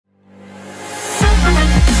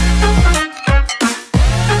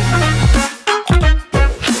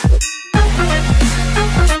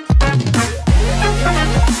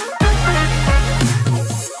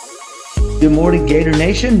Gator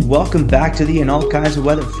Nation? Welcome back to the In All Kinds of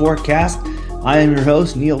Weather forecast. I am your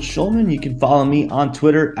host, Neil Schulman. You can follow me on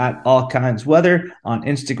Twitter at All Kinds Weather, on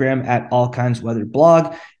Instagram at All Kinds Weather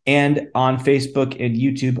Blog, and on Facebook and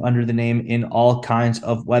YouTube under the name In All Kinds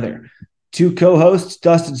of Weather. Two co-hosts,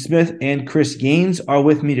 Dustin Smith and Chris Gaines, are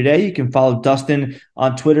with me today. You can follow Dustin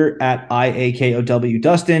on Twitter at IAKOW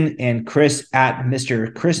Dustin and Chris at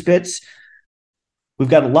Mr. Crispitz. We've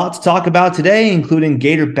got a lot to talk about today, including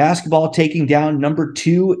Gator basketball taking down number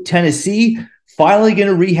 2 Tennessee. Finally going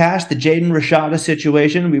to rehash the Jaden Rashada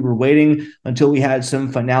situation. We were waiting until we had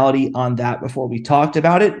some finality on that before we talked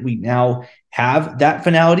about it. We now have that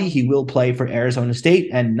finality. He will play for Arizona State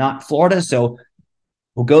and not Florida. So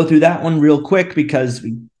we'll go through that one real quick because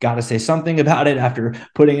we got to say something about it after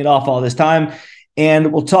putting it off all this time.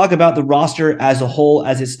 And we'll talk about the roster as a whole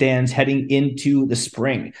as it stands heading into the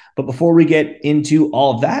spring. But before we get into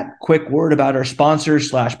all of that, quick word about our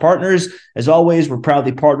sponsors/partners. As always, we're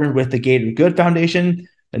proudly partnered with the Gator Good Foundation,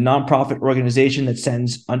 the nonprofit organization that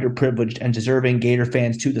sends underprivileged and deserving Gator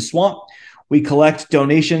fans to the swamp. We collect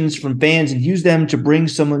donations from fans and use them to bring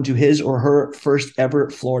someone to his or her first ever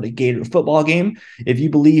Florida Gator football game. If you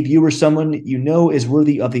believe you or someone you know is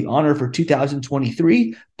worthy of the honor for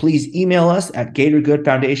 2023, please email us at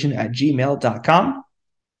gatorgoodfoundation@gmail.com.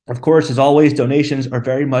 Of course, as always, donations are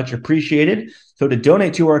very much appreciated. So to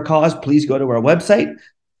donate to our cause, please go to our website,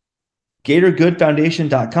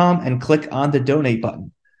 gatorgoodfoundation.com, and click on the donate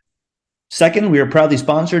button. Second, we are proudly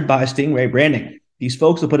sponsored by Stingray Branding. These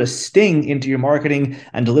folks will put a sting into your marketing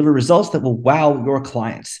and deliver results that will wow your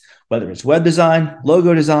clients. Whether it's web design,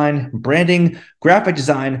 logo design, branding, graphic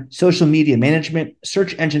design, social media management,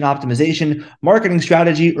 search engine optimization, marketing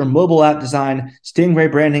strategy, or mobile app design,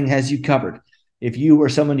 Stingray Branding has you covered. If you or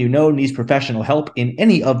someone you know needs professional help in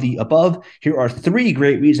any of the above, here are 3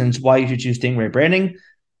 great reasons why you should choose Stingray Branding.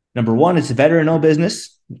 Number 1, it's a veteran-owned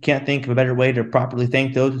business. You can't think of a better way to properly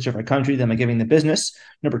thank those who serve our country than by giving the business.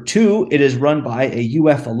 Number 2, it is run by a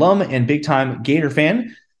UF alum and big-time Gator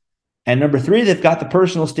fan. And number 3, they've got the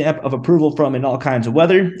personal stamp of approval from In All Kinds of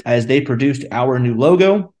Weather, as they produced our new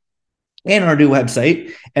logo and our new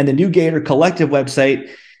website and the new Gator Collective website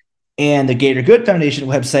and the Gator Good Foundation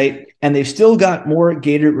website. And they've still got more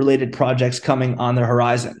Gator-related projects coming on the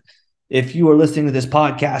horizon. If you are listening to this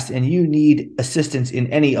podcast and you need assistance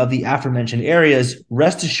in any of the aforementioned areas,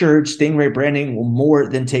 rest assured Stingray Branding will more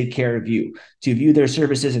than take care of you. To view their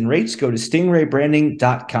services and rates, go to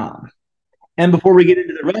stingraybranding.com. And before we get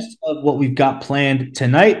into the rest of what we've got planned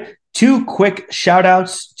tonight, 2 quick shout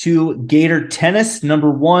outs to Gator tennis.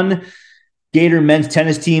 Number 1, Gator men's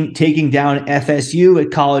tennis team taking down FSU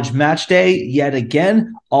at college match day yet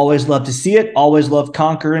again. Always love to see it. Always love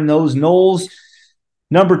conquering those Noles.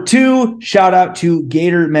 Number 2, shout out to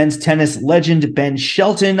Gator men's tennis legend Ben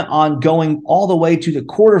Shelton on going all the way to the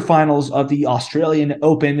quarterfinals of the Australian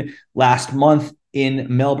Open last month in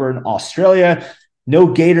Melbourne, Australia. No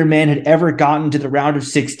Gator man had ever gotten to the round of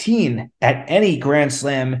 16 at any Grand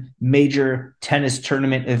Slam major tennis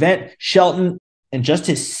tournament event. Shelton, in just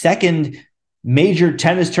his second major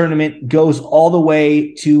tennis tournament, goes all the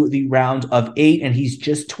way to the round of 8, and he's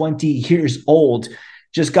just 20 years old.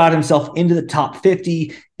 Just got himself into the top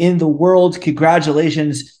 50 in the world.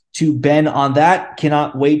 Congratulations to Ben on that.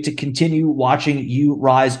 Cannot wait to continue watching you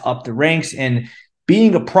rise up the ranks and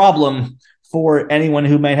being a problem for anyone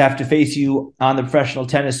who might have to face you on the professional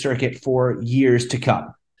tennis circuit for years to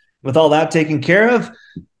come. With all that taken care of,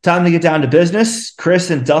 time to get down to business. Chris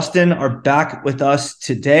and Dustin are back with us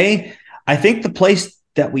today. I think the place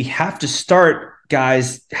that we have to start,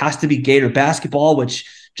 guys, has to be Gator basketball,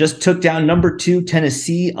 which just took down number 2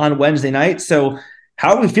 Tennessee on Wednesday night. So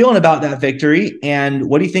how are we feeling about that victory? And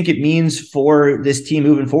what do you think it means for this team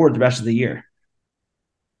moving forward the rest of the year?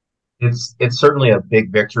 It's certainly a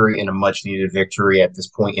big victory and a much-needed victory at this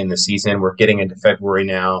point in the season. We're getting into February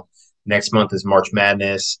now. Next month is March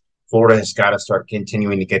Madness. Florida has got to start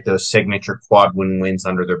continuing to get those signature quad wins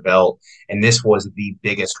under their belt. And this was the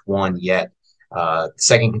biggest one yet.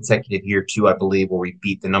 Second consecutive year, too, I believe, where we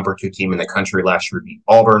beat the number 2 team in the country. Last year, we beat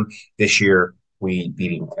Auburn. This year, we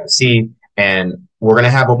beat Tennessee. And we're going to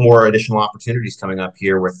have more additional opportunities coming up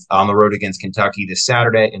here with on the road against Kentucky this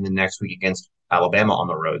Saturday and then next week against Alabama on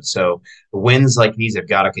the road. So the wins like these have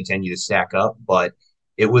got to continue to stack up. But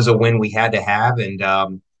it was a win we had to have.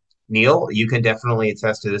 And Neil, you can definitely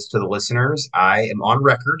attest to this to the listeners. I am on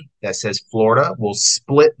record that says Florida will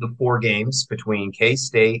split the 4 games between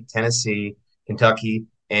K-State, Tennessee, Kentucky,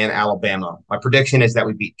 and Alabama. My prediction is that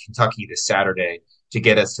we beat Kentucky this Saturday to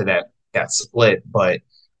get us to that split. But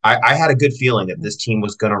I had a good feeling that this team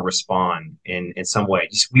was going to respond in some way.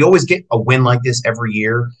 We always get a win like this every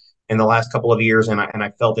year, in the last couple of years, and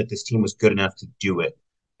I felt that this team was good enough to do it.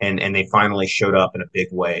 And they finally showed up in a big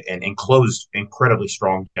way and closed incredibly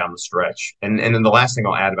strong down the stretch. And then the last thing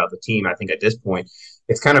I'll add about the team, I think at this point,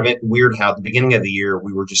 it's kind of weird how at the beginning of the year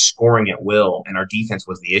we were just scoring at will and our defense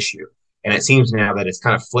was the issue. And it seems now that it's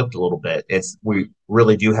kind of flipped a little bit. We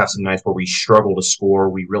really do have some nights where we struggle to score.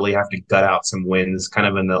 We really have to gut out some wins, kind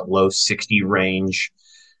of in the low 60 range.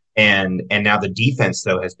 And now the defense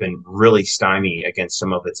though has been really stymied against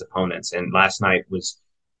some of its opponents. And last night was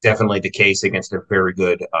definitely the case against a very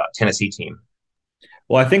good Tennessee team.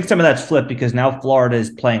 Well, I think some of that's flipped because now Florida is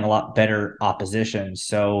playing a lot better opposition.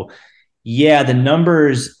 So, yeah, the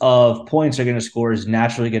numbers of points they're going to score is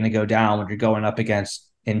naturally going to go down when you're going up against,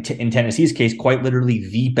 in Tennessee's case, quite literally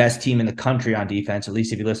the best team in the country on defense, at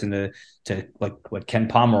least if you listen to like what Ken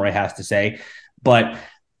Pomeroy has to say. But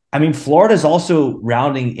I mean, Florida's also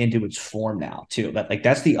rounding into its form now, too.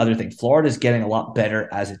 That's the other thing. Florida's getting a lot better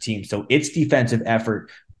as a team. So its defensive effort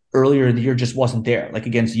earlier in the year just wasn't there. Like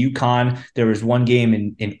against UConn, there was one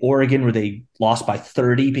game in Oregon where they lost by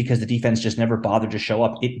 30 because the defense just never bothered to show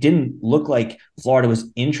up. It didn't look like Florida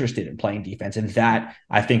was interested in playing defense. And that,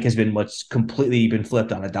 I think, has been what's completely been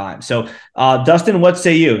flipped on a dime. So, Dustin, what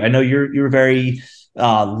say you? I know you're very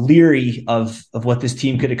leery of what this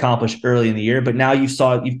team could accomplish early in the year, but now you've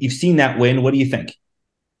seen that win. What do you think?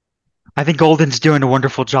 I think Golden's doing a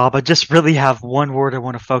wonderful job. I just really have one word I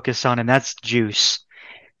want to focus on, and that's juice.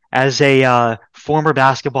 As a former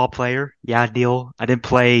basketball player, yeah, Neil, I didn't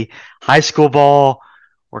play high school ball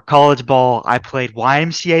or college ball. I played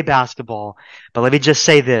YMCA basketball. But let me just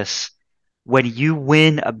say this. When you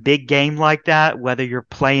win a big game like that, whether you're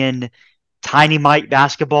playing tiny mite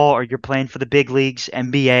basketball or you're playing for the big leagues,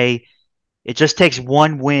 NBA, it just takes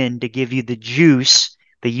one win to give you the juice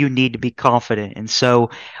that you need to be confident. And so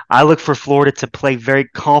I look for Florida to play very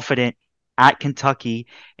confident at Kentucky.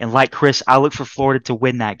 And like Chris, I look for Florida to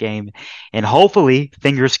win that game. And hopefully,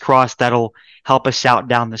 fingers crossed, that'll help us out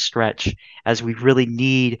down the stretch as we really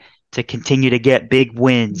need to continue to get big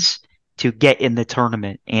wins to get in the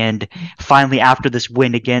tournament. And finally, after this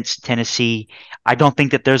win against Tennessee, I don't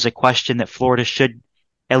think that there's a question that Florida should,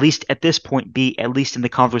 at least at this point, be at least in the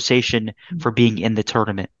conversation for being in the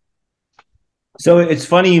tournament. So it's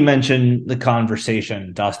funny you mentioned the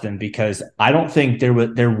conversation, Dustin, because I don't think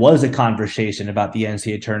there was a conversation about the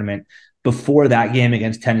NCAA tournament before that game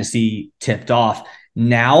against Tennessee tipped off.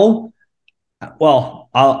 Now, well,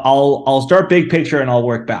 I'll start big picture and I'll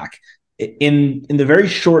work back. In the very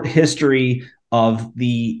short history of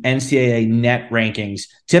the NCAA net rankings,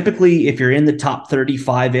 typically if you're in the top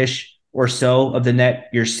 35-ish or so of the net,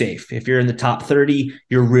 you're safe. If you're in the top 30,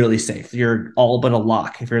 you're really safe. You're all but a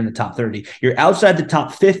lock if you're in the top 30. You're outside the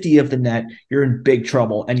top 50 of the net, you're in big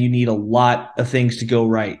trouble, and you need a lot of things to go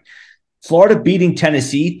right. Florida beating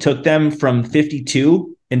Tennessee took them from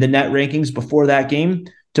 52 in the net rankings before that game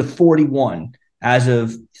to 41 as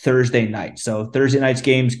of Thursday night. So Thursday night's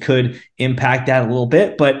games could impact that a little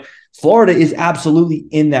bit, but Florida is absolutely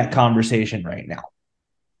in that conversation right now.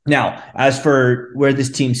 Now, as for where this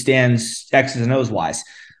team stands X's and O's wise,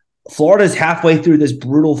 Florida is halfway through this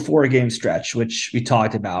brutal 4-game stretch, which we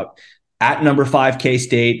talked about, at number 5,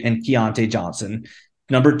 K-State and Keontae Johnson,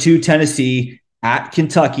 number 2, Tennessee, at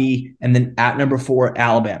Kentucky, and then at number 4,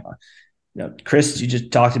 Alabama. Chris, you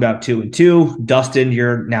just talked about 2-2. Dustin,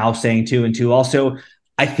 you're now saying 2-2 also.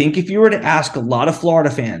 I think if you were to ask a lot of Florida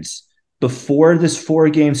fans before this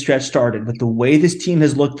 4-game stretch started, with the way this team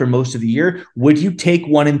has looked for most of the year, would you take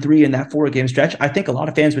 1-3 in that 4-game stretch? I think a lot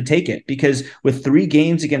of fans would take it, because with 3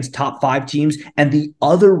 games against top 5 teams and the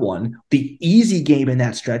other one, the easy game in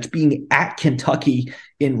that stretch, being at Kentucky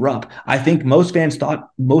in Rupp, I think most fans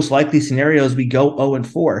thought most likely scenarios we go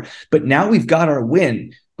 0-4. But now we've got our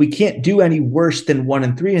win. We can't do any worse than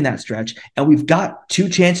 1-3 in that stretch. And we've got 2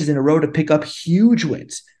 chances in a row to pick up huge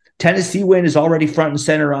wins. Tennessee win is already front and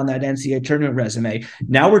center on that NCAA tournament resume.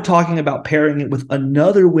 Now we're talking about pairing it with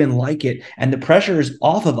another win like it, and the pressure is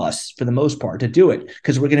off of us for the most part to do it,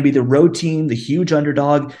 because we're going to be the road team, the huge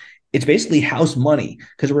underdog. It's basically house money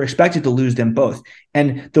because we're expected to lose them both.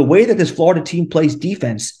 And the way that this Florida team plays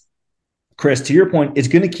defense, Chris, to your point, is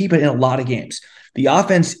going to keep it in a lot of games. The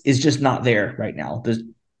offense is just not there right now.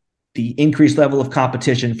 The increased level of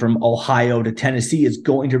competition from Ohio to Tennessee is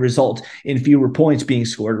going to result in fewer points being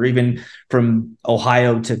scored, or even from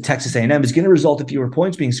Ohio to Texas A&M is going to result in fewer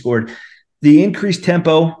points being scored. the increased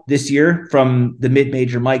tempo this year from the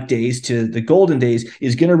mid-major Mike days to the Golden days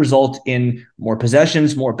is going to result in more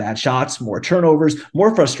possessions, more bad shots, more turnovers,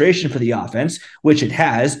 more frustration for the offense, which it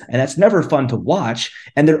has, and that's never fun to watch.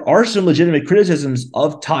 And there are some legitimate criticisms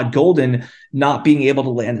of Todd Golden not being able to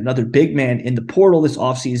land another big man in the portal this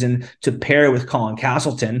offseason to pair with Colin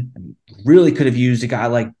Castleton. Really could have used a guy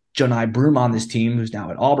like Johni Broome on this team, who's now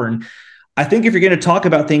at Auburn. I think if you're going to talk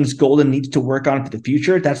about things Golden needs to work on for the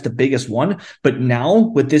future, that's the biggest one. But now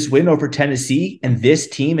with this win over Tennessee and this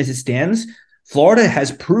team as it stands, Florida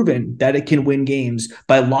has proven that it can win games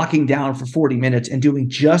by locking down for 40 minutes and doing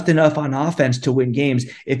just enough on offense to win games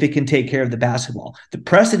if it can take care of the basketball. The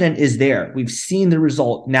precedent is there. We've seen the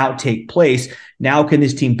result now take place. Now can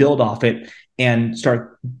this team build off it and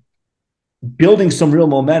start building some real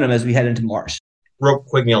momentum as we head into March? Real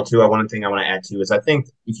quick, Neil, too, one thing I want to add to is I think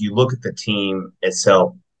if you look at the team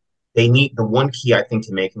itself, they need the one key, I think,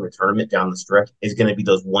 to making the tournament down the stretch is going to be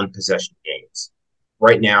those one possession games.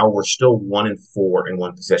 Right now, we're still 1-4 in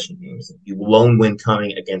one possession games. The lone win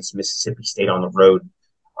coming against Mississippi State on the road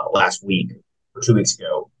last week or 2 weeks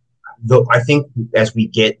ago. Though I think as we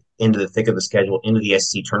get into the thick of the schedule, into the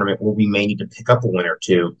SEC tournament, where we may need to pick up a win or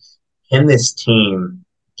two, can this team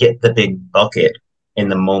get the big bucket in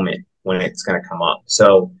the moment when it's going to come up?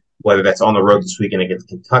 So whether that's on the road this weekend against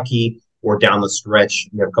Kentucky or down the stretch,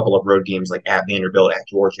 you have a couple of road games like at Vanderbilt, at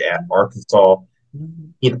Georgia, at Arkansas.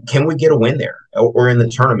 You know, can we get a win there or in the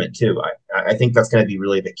tournament too? I think that's going to be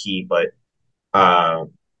really the key. But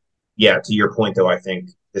yeah, to your point though, I think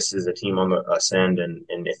this is a team on the ascend, and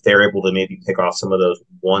if they're able to maybe pick off some of those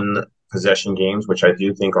one possession games, which I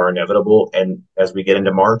do think are inevitable, and as we get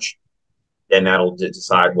into March, then that'll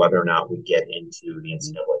decide whether or not we get into the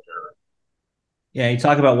NCAA tournament. Yeah, you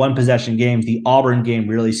talk about one possession games. The Auburn game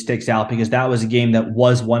really sticks out because that was a game that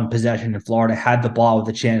was one possession and Florida had the ball with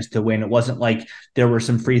a chance to win. It wasn't like there were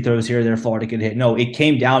some free throws here there Florida could hit. No, it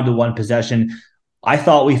came down to one possession. I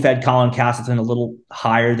thought we fed Colin Castleton a little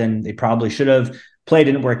higher than they probably should have. Play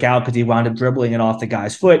didn't work out because he wound up dribbling it off the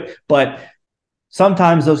guy's foot. But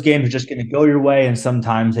sometimes those games are just going to go your way and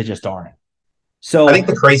sometimes they just aren't. So I think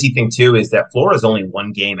the crazy thing too is that Florida's only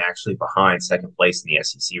one game actually behind second place in the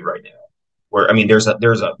SEC right now. Where I mean, there's a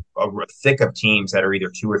thick of teams that are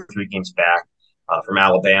either 2 or 3 games back from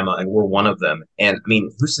Alabama, and we're one of them. And I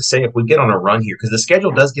mean, who's to say if we get on a run here? Because the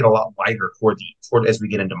schedule does get a lot lighter toward as we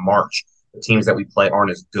get into March. The teams that we play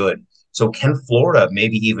aren't as good. So can Florida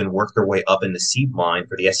maybe even work their way up in the seed line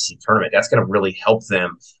for the SEC tournament? That's going to really help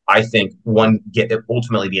them, I think,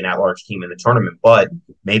 ultimately be an at-large team in the tournament, but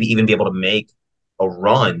maybe even be able to make a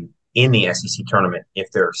run in the SEC tournament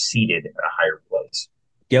if they're seeded at a higher place.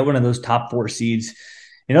 Get one of those top 4 seeds.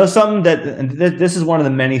 You know, something that this is one of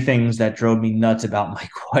the many things that drove me nuts about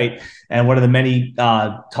Mike White and one of the many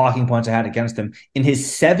talking points I had against him. In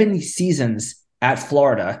his 7 seasons at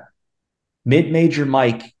Florida, mid-major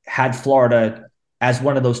Mike had Florida as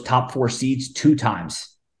one of those top 4 seeds 2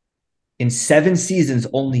 times. In 7 seasons,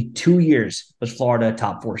 only 2 years was Florida a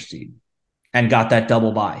top 4 seed and got that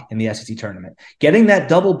double bye in the SEC tournament. Getting that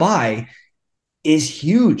double bye is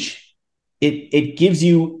huge. It gives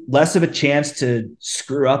you less of a chance to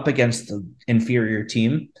screw up against the inferior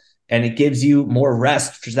team, and it gives you more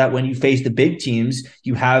rest so that when you face the big teams,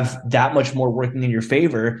 you have that much more working in your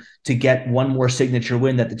favor to get one more signature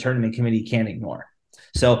win that the tournament committee can't ignore.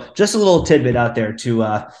 So just a little tidbit out there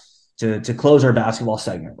to close our basketball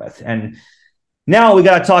segment with. And now we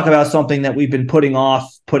got to talk about something that we've been putting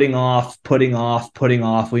off. We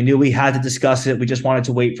knew we had to discuss it. We just wanted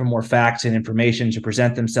to wait for more facts and information to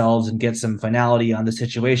present themselves and get some finality on the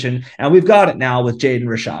situation. And we've got it now with Jaden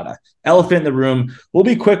Rashada. Elephant in the room. We'll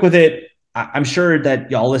be quick with it. I'm sure that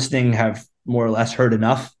y'all listening have more or less heard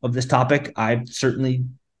enough of this topic. I've certainly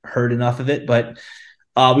heard enough of it, but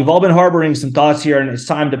we've all been harboring some thoughts here, and it's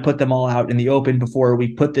time to put them all out in the open before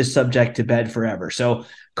we put this subject to bed forever. So,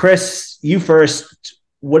 Chris, you first.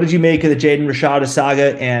 What did you make of the Jaden Rashada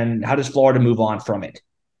saga, and how does Florida move on from it?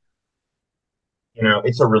 You know,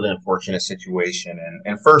 it's a really unfortunate situation.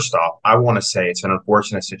 And first off, I want to say it's an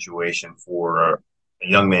unfortunate situation for a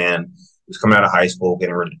young man who's coming out of high school,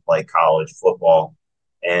 getting ready to play college football,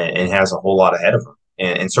 and has a whole lot ahead of him,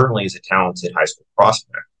 and certainly is a talented high school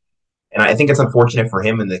prospect. And I think it's unfortunate for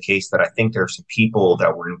him in the case that I think there are some people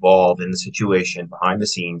that were involved in the situation behind the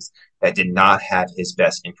scenes that did not have his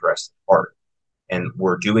best interest at heart and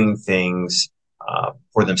were doing things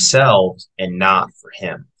for themselves and not for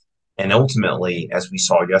him. And ultimately, as we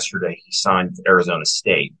saw yesterday, he signed with Arizona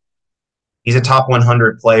State. He's a top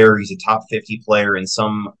 100 player. He's a top 50 player in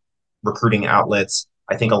some recruiting outlets.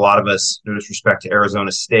 I think a lot of us, with respect to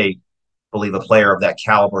Arizona State, believe a player of that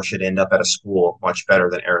caliber should end up at a school much better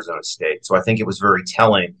than Arizona State. So I think it was very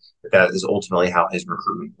telling that that is ultimately how his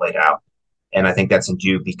recruitment played out. And I think that's in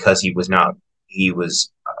due because he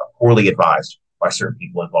was poorly advised by certain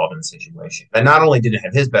people involved in the situation. And not only didn't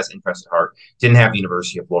have his best interest at heart, didn't have the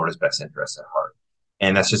University of Florida's best interest at heart.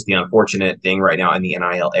 And that's just the unfortunate thing right now in the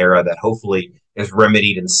NIL era that hopefully is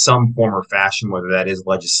remedied in some form or fashion, whether that is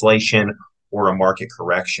legislation or a market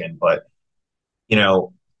correction. But, you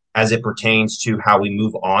know, as it pertains to how we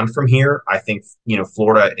move on from here, I think, you know,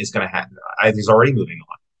 Florida is going to have, I think he's already moving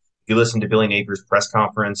on. If you listen to Billy Napier's press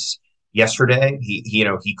conference yesterday,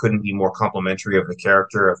 he couldn't be more complimentary of the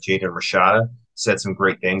character of Jaden Rashada, said some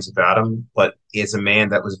great things about him, but is a man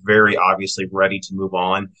that was very obviously ready to move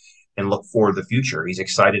on and look forward to the future. He's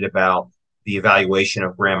excited about the evaluation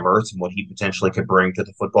of Graham Mertz and what he potentially could bring to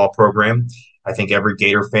the football program. I think every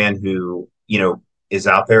Gator fan who, you know, is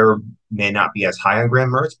out there may not be as high on Graham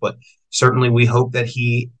Mertz, but certainly we hope that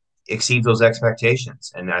he exceeds those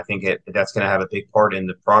expectations. And I think that's going to have a big part in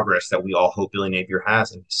the progress that we all hope Billy Napier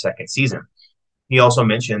has in his second season. He also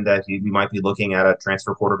mentioned that we might be looking at a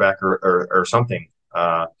transfer quarterback or something.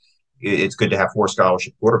 It's good to have 4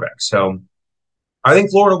 scholarship quarterbacks. So I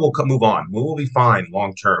think Florida will move on. We will be fine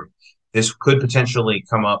long term. This could potentially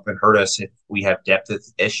come up and hurt us if we have depth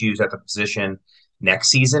issues at the position next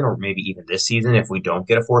season or maybe even this season if we don't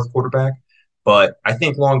get a 4th quarterback. But I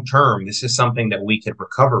think long term, this is something that we could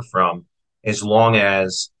recover from as long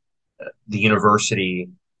as the university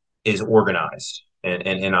is organized and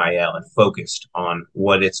NIL and focused on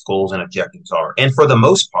what its goals and objectives are. And for the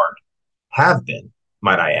most part, have been,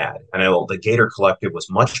 might I add. I know the Gator Collective was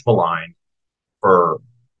much maligned for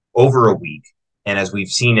over a week. And as we've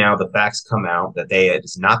seen now, the facts come out that it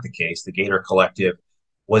is not the case. The Gator Collective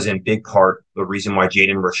was in big part the reason why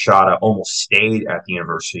Jaden Rashada almost stayed at the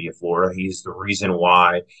University of Florida. He's the reason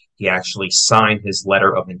why he actually signed his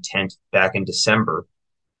letter of intent back in December.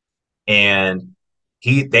 And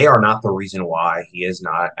they are not the reason why he is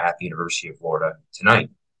not at the University of Florida tonight.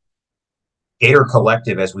 Gator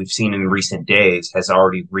Collective, as we've seen in recent days, has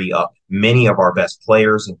already re-upped many of our best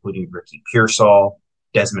players, including Ricky Pearsall,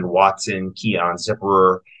 Desmond Watson, Keon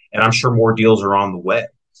Zipperer, and I'm sure more deals are on the way.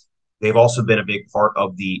 They've also been a big part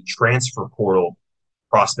of the transfer portal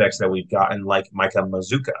prospects that we've gotten, like Micah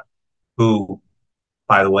Mazuka, who,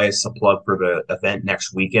 by the way, is a plug for the event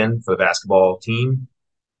next weekend for the basketball team.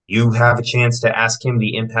 You have a chance to ask him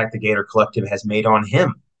the impact the Gator Collective has made on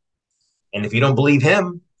him. And if you don't believe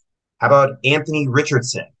him, how about Anthony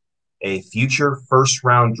Richardson, a future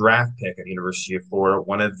first-round draft pick at the University of Florida,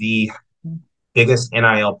 one of the biggest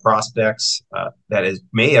NIL prospects that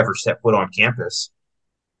may ever step foot on campus,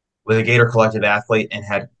 was a Gator Collective athlete and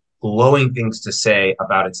had glowing things to say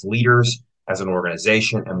about its leaders as an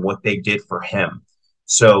organization and what they did for him.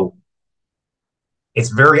 So it's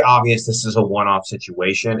very obvious this is a one-off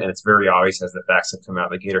situation, and it's very obvious as the facts have come out,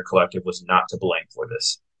 the Gator Collective was not to blame for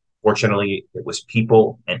this. Fortunately, it was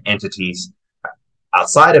people and entities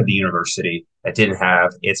outside of the university that didn't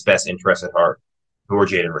have its best interests at heart, who were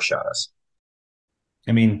Jaden Rashada's.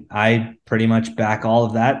 I mean, I pretty much back all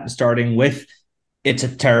of that, starting with it's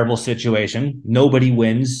a terrible situation. Nobody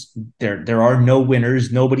wins. There are no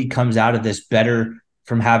winners. Nobody comes out of this better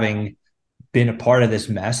from having been a part of this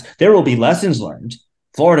mess. There will be lessons learned.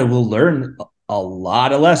 Florida will learn a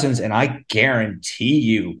lot of lessons, and I guarantee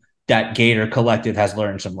you that Gator Collective has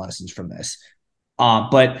learned some lessons from this.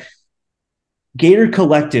 But Gator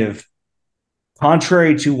Collective,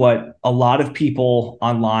 contrary to what a lot of people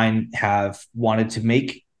online have wanted to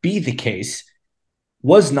make be the case,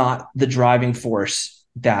 was not the driving force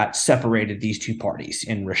that separated these two parties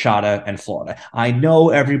in Rashada and Florida. I know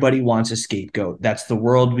everybody wants a scapegoat. That's the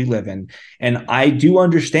world we live in. And I do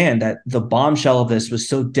understand that the bombshell of this was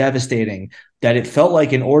so devastating that it felt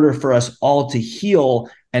like in order for us all to heal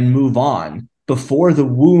and move on before the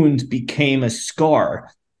wound became a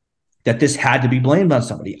scar, that this had to be blamed on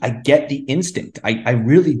somebody. I get the instinct. I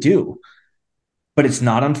really do. But it's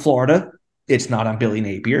not on Florida. It's not on Billy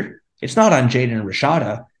Napier. It's not on Jaden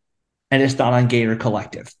Rashada. And it's not on Gator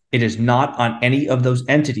Collective. It is not on any of those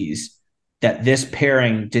entities that this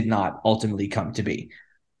pairing did not ultimately come to be.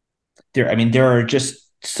 There are just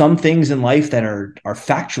some things in life that are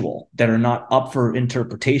factual, that are not up for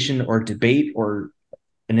interpretation or debate or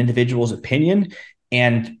an individual's opinion.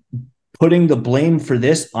 And putting the blame for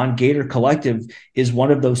this on Gator Collective is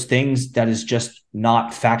one of those things that is just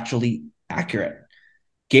not factually accurate.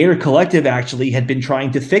 Gator Collective actually had been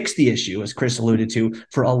trying to fix the issue, as Chris alluded to,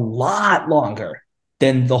 for a lot longer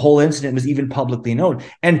than the whole incident was even publicly known.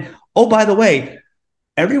 And, oh, by the way,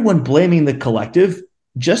 everyone blaming the collective,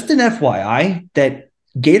 just an FYI, that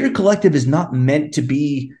Gator Collective is not meant to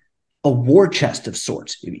be a war chest of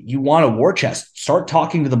sorts. If you want a war chest, start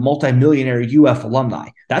talking to the multimillionaire UF alumni.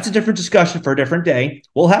 That's a different discussion for a different day.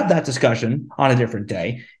 We'll have that discussion on a different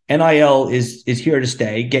day. NIL is here to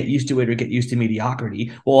stay. Get used to it or get used to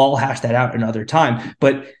mediocrity. We'll all hash that out another time.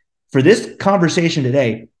 But for this conversation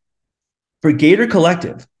today, for Gator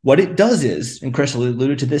Collective, what it does is, and Chris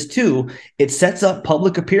alluded to this too, it sets up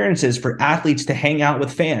public appearances for athletes to hang out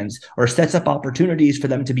with fans, or sets up opportunities for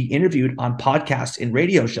them to be interviewed on podcasts and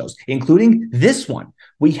radio shows, including this one.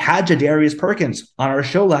 We had Jadarius Perkins on our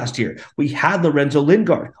show last year. We had Lorenzo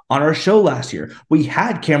Lingard on our show last year. We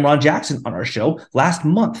had Cameron Jackson on our show last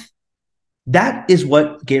month. That is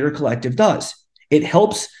what Gator Collective does. It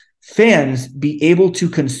helps fans be able to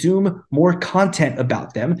consume more content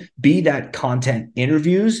about them, be that content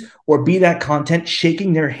interviews or be that content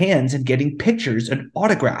shaking their hands and getting pictures and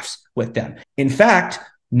autographs with them. In fact,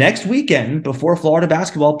 next weekend, before Florida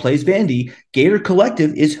basketball plays Vandy, Gator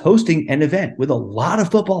Collective is hosting an event with a lot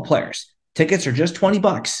of football players. Tickets are just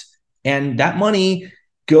 $20, and that money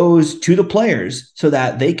goes to the players so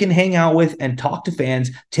that they can hang out with and talk to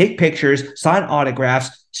fans, take pictures, sign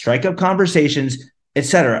autographs, strike up conversations,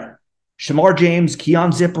 etc. Shamar James,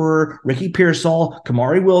 Keon Zipperer, Ricky Pearsall,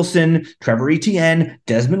 Kamari Wilson, Trevor Etienne,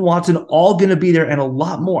 Desmond Watson, all going to be there, and a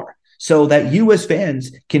lot more, so that you as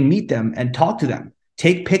fans can meet them and talk to them,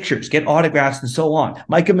 take pictures, get autographs, and so on.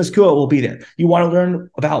 Micah Maskua will be there. You want to learn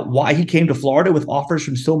about why he came to Florida with offers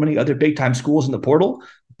from so many other big-time schools in the portal?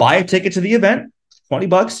 Buy a ticket to the event,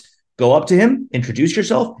 $20, go up to him, introduce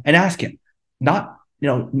yourself, and ask him. Not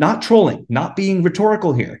trolling, not being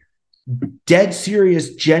rhetorical here. Dead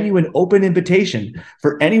serious, genuine, open invitation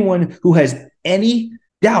for anyone who has any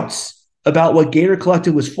doubts about what Gator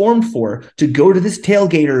Collective was formed for to go to this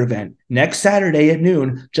tailgater event next Saturday at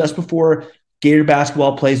noon, just before Gator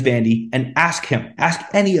basketball plays Vandy, and ask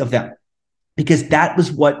any of them, because that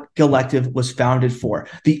was what Collective was founded for.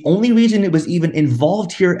 The only reason it was even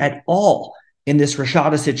involved here at all in this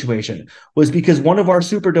Rashada situation was because one of our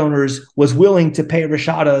super donors was willing to pay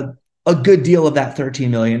Rashada a good deal of that $13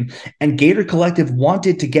 million, and Gator Collective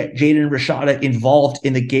wanted to get Jaden Rashada involved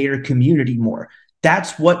in the Gator community more.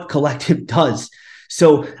 That's what Collective does.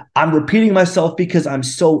 So I'm repeating myself because I'm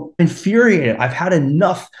so infuriated. I've had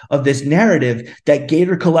enough of this narrative that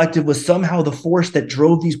Gator Collective was somehow the force that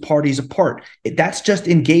drove these parties apart. That's just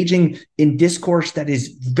engaging in discourse that is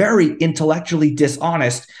very intellectually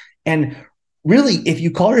dishonest. And really, if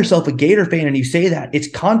you call yourself a Gator fan and you say that, it's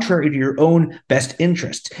contrary to your own best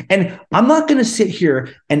interest. And I'm not going to sit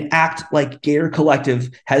here and act like Gator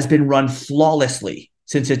Collective has been run flawlessly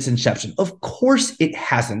since its inception. Of course it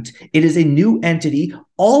hasn't. It is a new entity.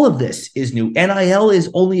 All of this is new. NIL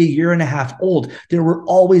is only a year and a half old. There were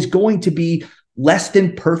always going to be less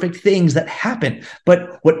than perfect things that happen.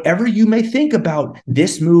 But whatever you may think about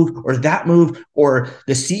this move or that move, or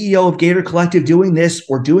the CEO of Gator Collective doing this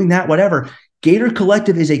or doing that, whatever, Gator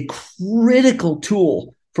Collective is a critical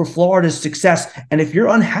tool for Florida's success. And if you're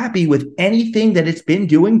unhappy with anything that it's been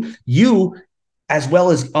doing, you, as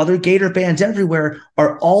well as other Gator fans everywhere,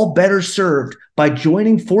 are all better served by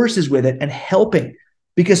joining forces with it and helping.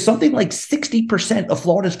 Because something like 60% of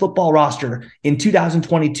Florida's football roster in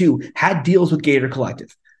 2022 had deals with Gator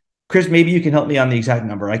Collective. Chris, maybe you can help me on the exact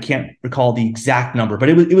number. I can't recall the exact number, but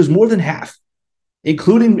it was more than half,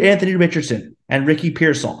 including Anthony Richardson and Ricky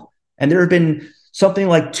Pearsall. And there have been something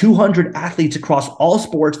like 200 athletes across all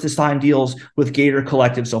sports to sign deals with Gator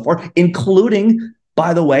Collective so far, including,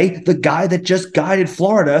 by the way, the guy that just guided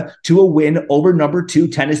Florida to a win over number 2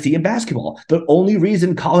 Tennessee in basketball. The only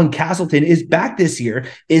reason Colin Castleton is back this year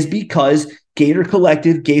is because Gator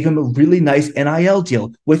Collective gave him a really nice NIL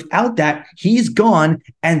deal. Without that, he's gone,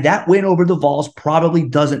 and that win over the Vols probably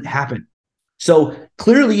doesn't happen. So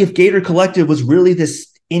clearly, if Gator Collective was really this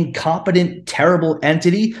incompetent, terrible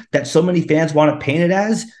entity that so many fans want to paint it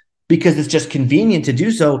as because it's just convenient to do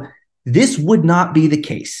so, this would not be the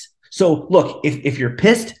case. So look, if you're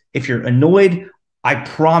pissed, if you're annoyed, I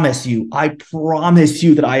promise you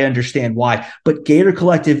that I understand why. But Gator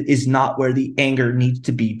Collective is not where the anger needs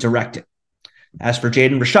to be directed. As for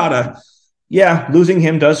Jaden Rashada, yeah, losing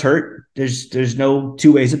him does hurt. There's no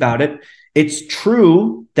two ways about it. It's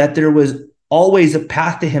true that there was always a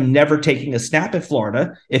path to him never taking a snap at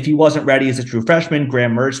Florida. If he wasn't ready as a true freshman,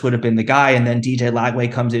 Graham Mertz would have been the guy. And then DJ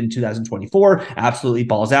Lagway comes in 2024, absolutely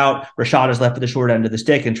balls out. Rashada's left with the short end of the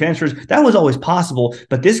stick and transfers. That was always possible,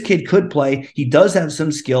 but this kid could play. He does have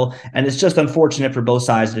some skill, and it's just unfortunate for both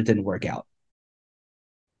sides that it didn't work out.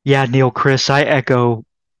 Yeah, Neil, Chris, I echo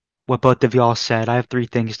what both of y'all said. I have 3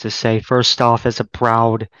 things to say. First off, as a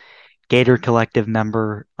proud Gator Collective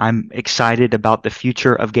member. I'm excited about the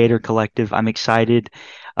future of Gator Collective. I'm excited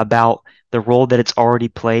about the role that it's already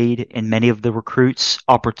played in many of the recruits'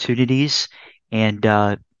 opportunities and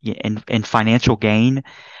and financial gain.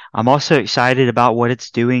 I'm also excited about what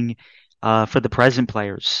it's doing for the present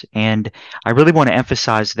players, and I really want to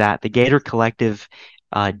emphasize that the Gator Collective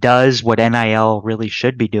does what NIL really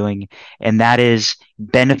should be doing, and that is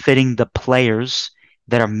benefiting the players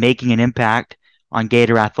that are making an impact on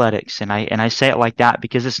Gator athletics. And I say it like that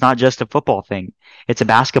because it's not just a football thing. It's a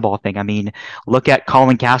basketball thing. I mean, look at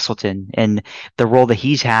Colin Castleton and the role that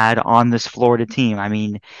he's had on this Florida team. I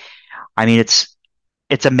mean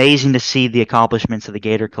it's amazing to see the accomplishments of the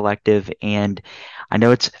Gator Collective, and I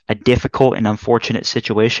know it's a difficult and unfortunate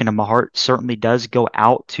situation, and my heart certainly does go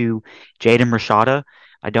out to Jaden Rashada.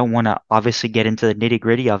 I don't want to obviously get into the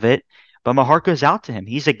nitty-gritty of it, but my heart goes out to him.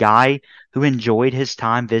 He's a guy who enjoyed his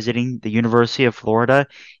time visiting the University of Florida.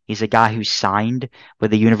 He's a guy who signed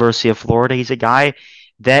with the University of Florida. He's a guy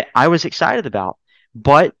that I was excited about.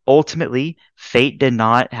 But ultimately, fate did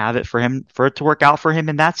not have it for it to work out for him,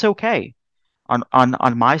 and that's okay.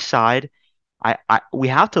 On my side, we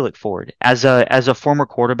have to look forward. As a former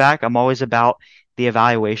quarterback, I'm always about the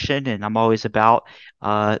evaluation, and I'm always about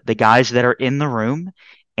the guys that are in the room.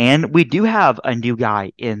 And we do have a new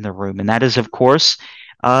guy in the room, and that is, of course,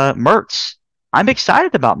 Mertz. I'm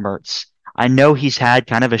excited about Mertz. I know he's had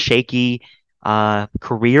kind of a shaky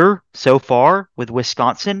career so far with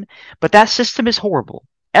Wisconsin, but that system is horrible.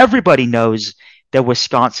 Everybody knows that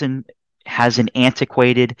Wisconsin has an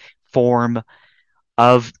antiquated form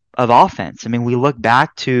of offense. I mean, we look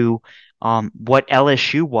back to what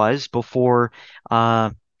LSU was before.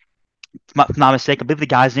 If I'm not mistaken, I believe the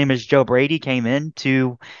guy's name is Joe Brady, came in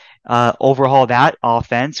to overhaul that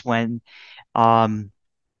offense when LSU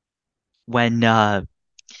won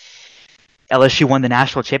the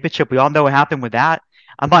national championship. We all know what happened with that.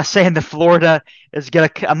 I'm not saying that Florida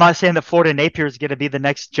Napier is gonna be the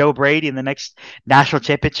next Joe Brady and the next national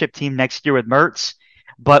championship team next year with Mertz,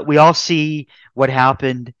 but we all see what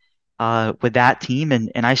happened with that team,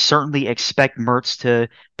 and I certainly expect Mertz to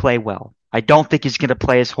play well. I don't think he's going to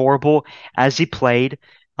play as horrible as he played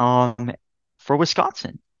for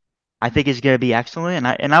Wisconsin. I think he's going to be excellent,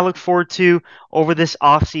 and I look forward to over this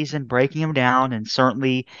offseason breaking him down, and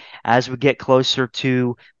certainly as we get closer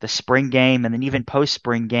to the spring game and then even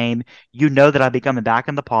post-spring game, you know that I'll be coming back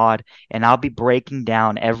in the pod, and I'll be breaking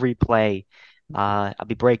down every play. I'll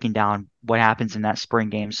be breaking down what happens in that spring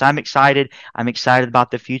game. So I'm excited. I'm excited about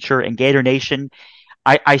the future. And Gator Nation,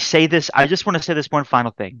 I say this, I just want to say this one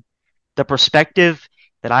final thing. The perspective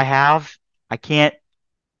that I have, I can't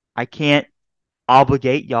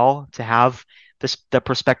obligate y'all to have the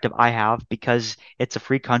perspective I have because it's a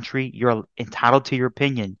free country. You're entitled to your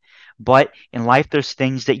opinion. But in life, there's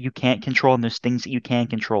things that you can't control and there's things that you can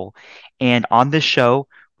control. And on this show,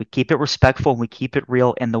 we keep it respectful and we keep it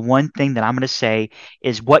real. And the one thing that I'm going to say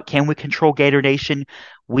is, what can we control, Gator Nation?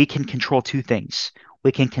 We can control two things.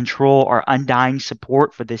 We can control our undying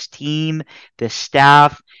support for this team, this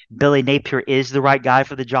staff. Billy Napier is the right guy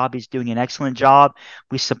for the job. He's doing an excellent job.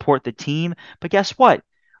 We support the team. But guess what?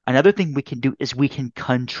 Another thing we can do is we can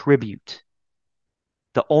contribute.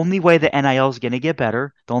 The only way the NIL is going to get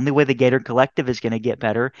better, the only way the Gator Collective is going to get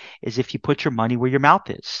better is if you put your money where your mouth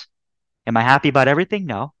is. Am I happy about everything?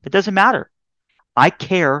 No, it doesn't matter. I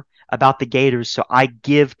care about the Gators, so I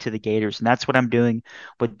give to the Gators, and that's what I'm doing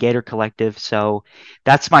with Gator Collective. So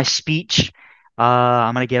that's my speech.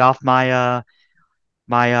 I'm gonna get off my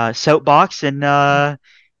soapbox and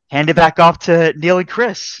hand it back off to Neil and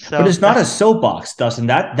Chris. So, but it's not a soapbox, Dustin.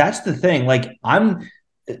 That's the thing. Like,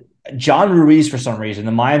 John Ruiz, for some reason,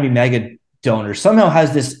 the Miami Mega donor, somehow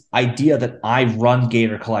has this idea that I run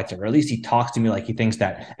Gator Collective, or at least he talks to me like he thinks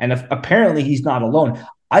that. And apparently he's not alone.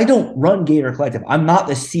 I don't run Gator Collective. I'm not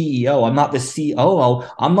the CEO. I'm not the COO.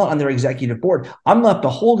 I'm not on their executive board. I'm not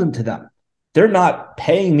beholden to them. They're not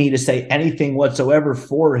paying me to say anything whatsoever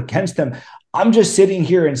for or against them. I'm just sitting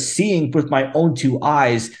here and seeing with my own two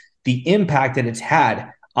eyes the impact that it's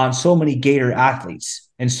had on so many Gator athletes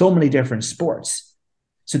and so many different sports.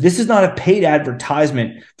 So this is not a paid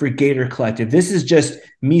advertisement for Gator Collective. This is just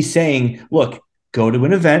me saying, look, go to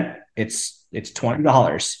an event. It's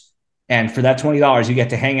 $20. And for that $20, you get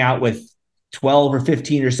to hang out with 12 or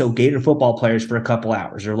 15 or so Gator football players for a couple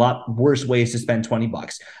hours. There are a lot worse ways to spend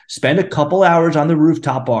 $20. Spend a couple hours on the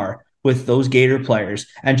rooftop bar with those Gator players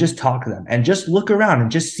and just talk to them and just look around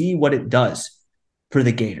and just see what it does for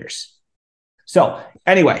the Gators. So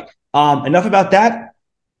anyway, enough about that.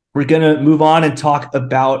 We're going to move on and talk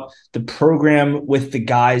about the program with the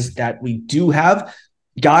guys that we do have.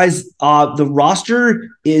 Guys, the roster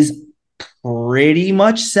is pretty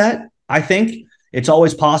much set, I think. It's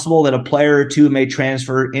always possible that a player or two may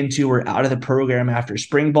transfer into or out of the program after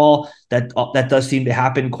spring ball. That does seem to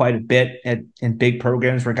happen quite a bit in big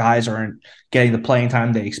programs where guys aren't getting the playing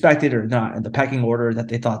time they expected or not in the pecking order that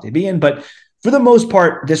they thought they'd be in. But for the most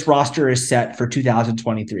part, this roster is set for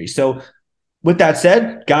 2023. So with that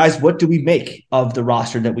said, guys, what do we make of the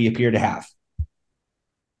roster that we appear to have?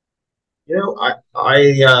 I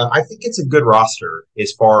think it's a good roster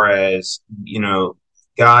as far as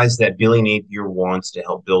guys that Billy Napier wants to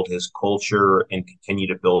help build his culture and continue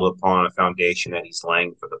to build upon a foundation that he's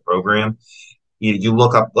laying for the program. You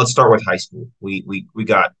look up. Let's start with high school. We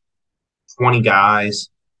got 20 guys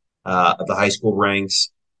at the high school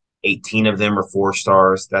ranks. 18 of them are 4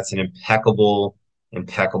 stars. That's an impeccable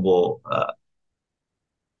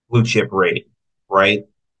blue chip rating, right?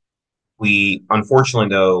 We unfortunately,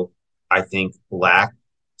 though, I think lack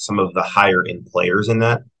some of the higher end players in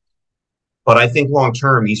that. But I think long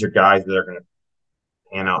term, these are guys that are going to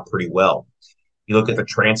pan out pretty well. You look at the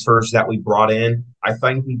transfers that we brought in. I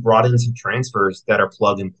think we brought in some transfers that are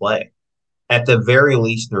plug and play. At the very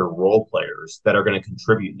least, they're role players that are going to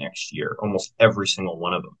contribute next year, almost every single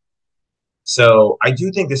one of them. So I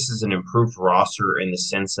do think this is an improved roster in the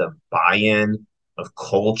sense of buy-in, of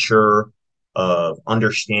culture, of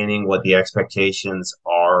understanding what the expectations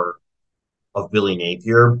are of Billy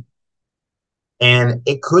Napier. And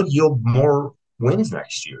it could yield more wins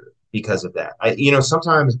next year because of that.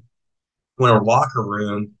 Sometimes when a locker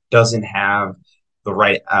room doesn't have the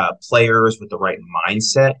right players with the right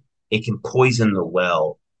mindset, it can poison the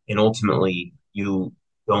well, and ultimately you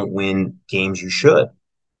don't win games you should,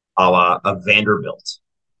 a la a Vanderbilt,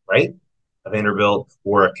 right? A Vanderbilt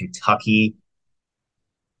or a Kentucky.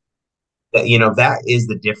 That is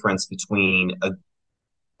the difference between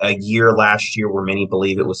a year last year where many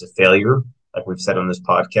believe it was a failure, like we've said on this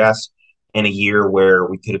podcast, and a year where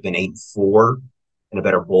we could have been 8-4 in a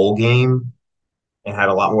better bowl game and had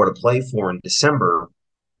a lot more to play for in December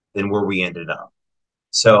than where we ended up.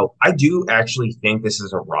 So I do actually think this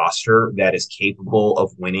is a roster that is capable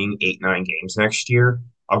of winning 8-9 games next year.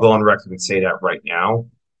 I'll go on record and say that right now.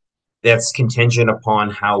 That's contingent upon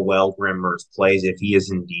how well Graham Mertz plays. If he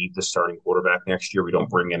is indeed the starting quarterback next year, we don't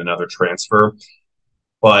bring in another transfer.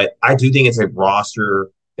 But I do think it's a roster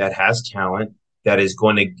that has talent, that is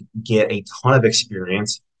going to get a ton of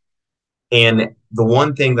experience. And the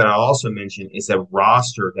one thing that I also mentioned is a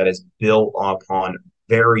roster that is built upon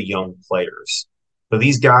very young players. So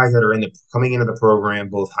these guys that are coming into the program,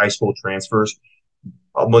 both high school transfers,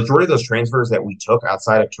 a majority of those transfers that we took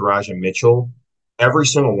outside of Taraja Mitchell, every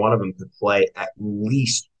single one of them could play at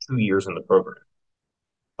least 2 years in the program,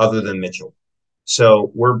 other than Mitchell.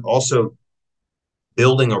 So we're also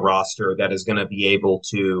building a roster that is going to be able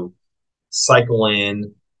to cycle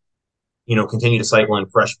in, continue to cycle in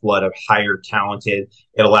fresh blood of higher talented.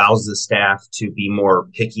 It allows the staff to be more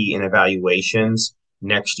picky in evaluations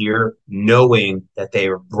next year, knowing that they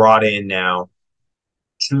are brought in now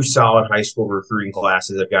 2 solid high school recruiting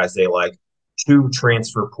classes of guys they like, 2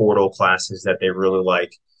 transfer portal classes that they really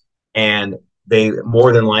like, and they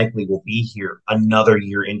more than likely will be here another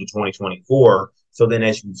year into 2024. So then,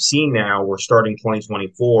 as you've seen now, we're starting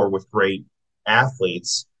 2024 with great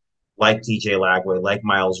athletes like DJ Lagway, like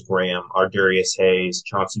Miles Graham, Ardarius Hayes,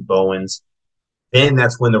 Chauncey Bowens. Then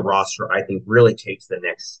that's when the roster, I think, really takes the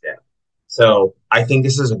next step. So I think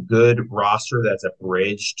this is a good roster that's a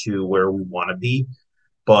bridge to where we want to be.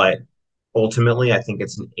 But ultimately, I think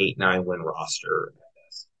it's an 8-9 win roster.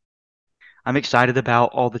 I'm excited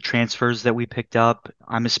about all the transfers that we picked up.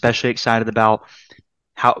 I'm especially excited about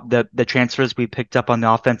how the transfers we picked up on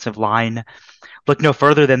the offensive line. Look no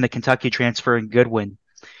further than the Kentucky transfer in Goodwin.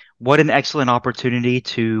 What an excellent opportunity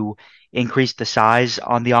to increase the size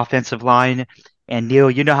on the offensive line. And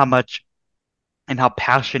Neil, you know how much and how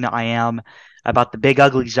passionate I am about the big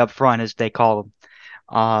uglies up front, as they call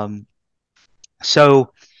them.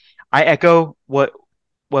 So I echo what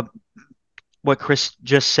Chris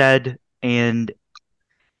just said, and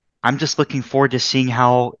I'm just looking forward to seeing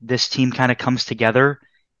how this team kind of comes together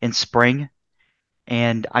in spring.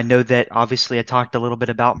 And I know that obviously I talked a little bit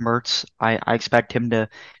about Mertz. I expect him to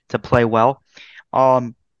play well. But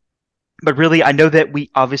really, I know that we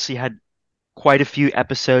obviously had quite a few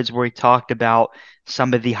episodes where we talked about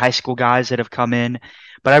some of the high school guys that have come in.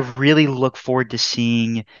 But I really look forward to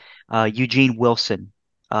seeing Eugene Wilson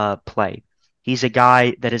play. He's a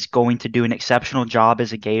guy that is going to do an exceptional job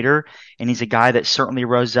as a Gator, and he's a guy that certainly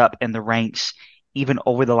rose up in the ranks even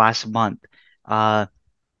over the last month.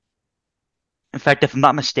 In fact, if I'm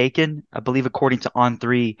not mistaken, I believe according to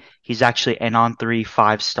On3, he's actually an On3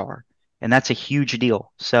 5-star, and that's a huge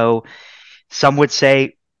deal. So Some would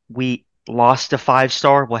say we lost a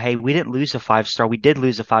 5-star. Well, hey, we didn't lose a 5-star. We did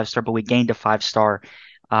lose a 5-star, but we gained a 5-star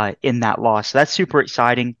in that loss. So that's super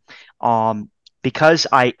exciting. Um, because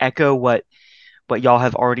I echo what y'all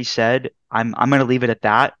have already said, I'm going to leave it at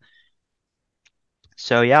that.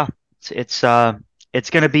 So yeah, it's going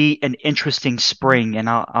to be an interesting spring, and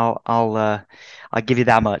I'll give you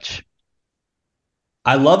that much.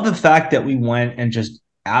 I love the fact that we went and just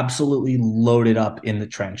absolutely loaded up in the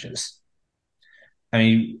trenches. I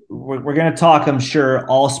mean, we're going to talk, I'm sure,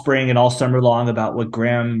 all spring and all summer long about what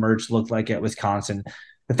Graham Mertz looked like at Wisconsin.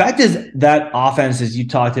 The fact is that offense, as you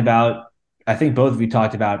talked about, I think both of you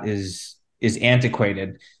talked about, is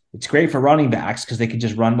antiquated. It's great for running backs because they can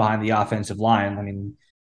just run behind the offensive line. I mean,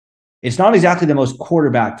 it's not exactly the most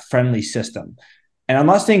quarterback friendly system. And I'm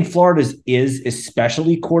not saying Florida's is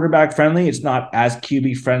especially quarterback friendly. It's not as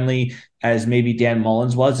QB friendly as maybe Dan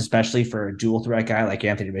Mullins was, especially for a dual threat guy like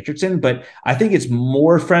Anthony Richardson. But I think it's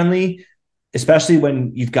more friendly, especially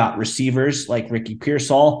when you've got receivers like Ricky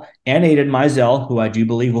Pearsall and Aiden Mizell, who I do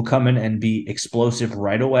believe will come in and be explosive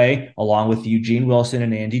right away, along with Eugene Wilson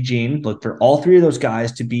and Andy Jean. Look for all three of those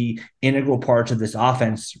guys to be integral parts of this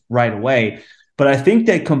offense right away. But I think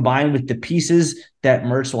that combined with the pieces that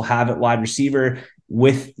Mertz will have at wide receiver,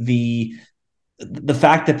 with the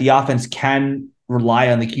fact that the offense can rely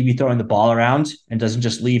on the QB throwing the ball around and doesn't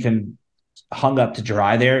just leave him hung up to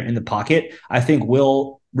dry there in the pocket, I think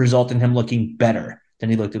will result in him looking better than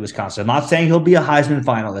he looked at Wisconsin. I'm not saying he'll be a Heisman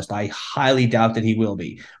finalist. I highly doubt that he will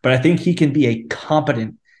be, but I think he can be a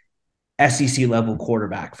competent SEC level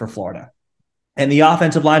quarterback for Florida. And the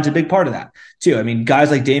offensive line's a big part of that, too. I mean, guys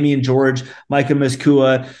like Damian George, Micah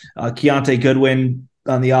Miskua, Keontae Goodwin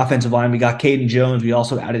on the offensive line. We got Caden Jones. We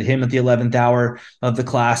also added him at the 11th hour of the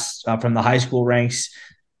class from the high school ranks.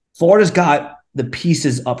 Florida's got the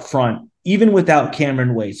pieces up front, even without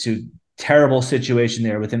Cameron Waits, who terrible situation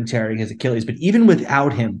there with him tearing his Achilles. But even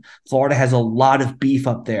without him, Florida has a lot of beef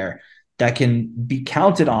up there that can be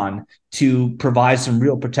counted on to provide some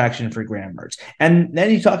real protection for Graham Mertz. And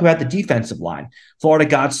then you talk about the defensive line. Florida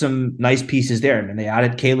got some nice pieces there. I mean, they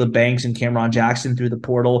added Caleb Banks and Cameron Jackson through the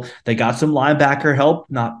portal. They got some linebacker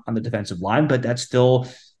help, not on the defensive line, but that's still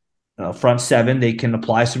front seven. They can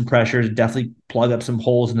apply some pressure to definitely plug up some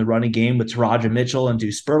holes in the running game with Roger Mitchell and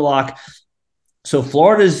Deuce Spurlock. So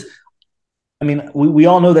Florida's, I mean, we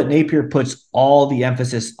all know that Napier puts all the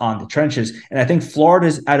emphasis on the trenches. And I think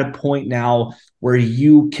Florida's at a point now where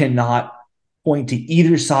you cannot point to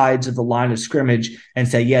either sides of the line of scrimmage and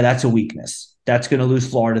say, yeah, that's a weakness. That's going to lose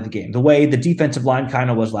Florida the game. The way the defensive line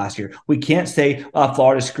kind of was last year. We can't say,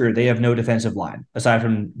 Florida's screwed. They have no defensive line aside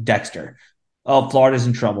from Dexter. Oh, Florida's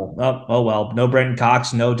in trouble. Oh well, no Brenton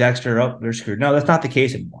Cox, no Dexter. Oh, they're screwed. No, that's not the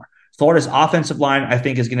case anymore. Florida's offensive line, I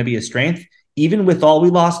think, is going to be a strength, even with all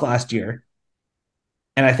we lost last year.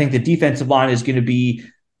 And I think the defensive line is going to be,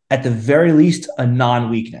 at the very least, a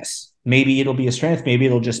non-weakness. Maybe it'll be a strength. Maybe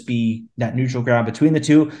it'll just be that neutral ground between the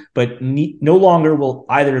two. But no longer will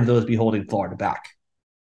either of those be holding Florida back.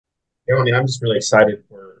 Yeah, I mean, I'm just really excited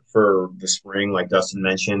for the spring, like Dustin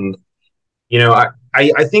mentioned.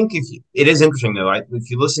 I think it is interesting though.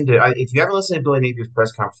 If you haven't listened to Billy Napier's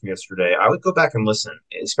press conference from yesterday, I would go back and listen,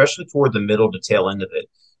 especially toward the middle to tail end of it,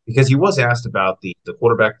 because he was asked about the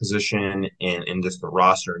quarterback position and just the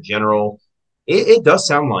roster in general. It does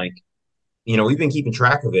sound like, we've been keeping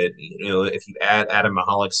track of it. If you add Adam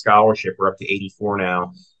Mahalik's scholarship, we're up to 84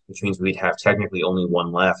 now, which means we'd have technically only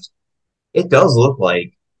one left. It does look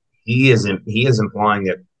like he is implying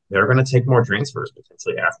that they're going to take more transfers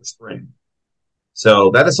potentially after spring.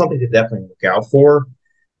 So that is something to definitely look out for.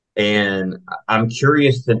 And I'm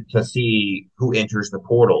curious to see who enters the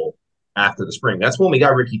portal after the spring. That's when we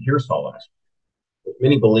got Ricky Pearsall last year.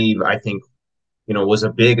 Many believe, I think, was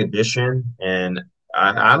a big addition. And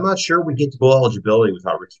I'm not sure we get to bowl eligibility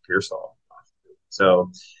without Ricky Pearsall.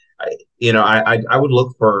 So, I would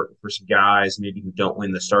look for some guys maybe who don't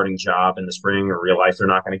win the starting job in the spring or realize they're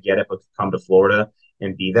not going to get it, but come to Florida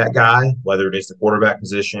and be that guy, whether it is the quarterback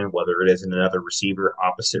position, whether it is in another receiver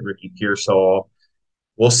opposite Ricky Pearsall.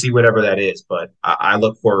 We'll see whatever that is, but I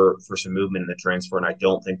look for some movement in the transfer, and I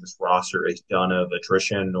don't think this roster is done of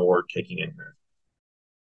attrition or taking in here.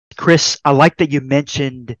 Chris, I like that you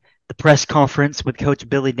mentioned the press conference with Coach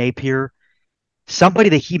Billy Napier. Somebody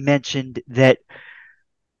that he mentioned that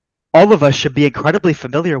all of us should be incredibly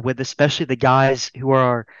familiar with, especially the guys who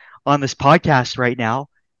are on this podcast right now,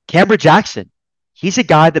 Cameron Jackson. He's a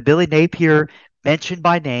guy that Billy Napier mentioned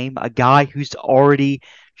by name, a guy who's already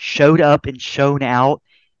showed up and shown out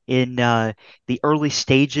in the early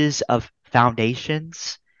stages of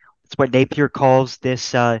foundations. It's what Napier calls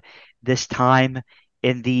this time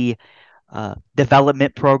in the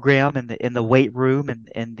development program in the weight room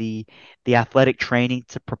and the athletic training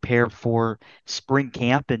to prepare for spring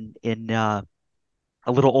camp in a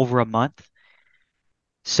little over a month.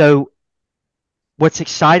 So what's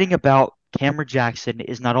exciting about Cameron Jackson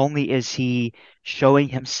is not only is he showing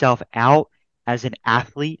himself out as an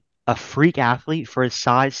athlete, a freak athlete for his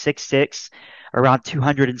size, 6'6", around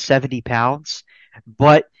 270 pounds,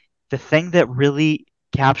 but the thing that really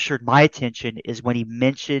captured my attention is when he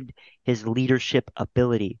mentioned his leadership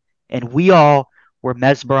ability. And we all were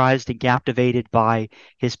mesmerized and captivated by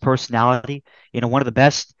his personality. You know, uh, one of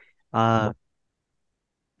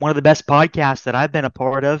the best podcasts that I've been a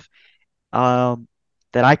part of, um,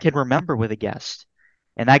 that I can remember with a guest.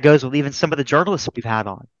 And that goes with even some of the journalists we've had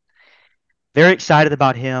on. Very excited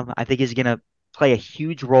about him. I think he's going to play a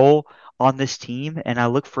huge role on this team, and I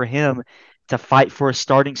look for him to fight for a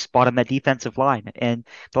starting spot on that defensive line. And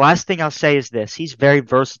the last thing I'll say is this: he's very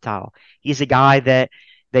versatile. He's a guy that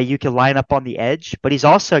you can line up on the edge, but he's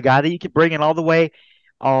also a guy that you can bring in all the way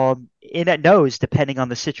in at nose, depending on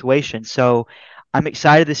the situation. So I'm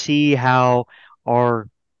excited to see how our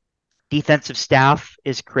defensive staff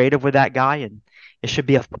is creative with that guy, and it should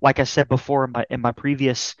be like I said before in my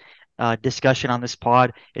previous discussion on this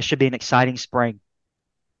pod, it should be an exciting spring.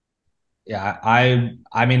 Yeah,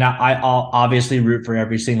 I mean, I'll obviously root for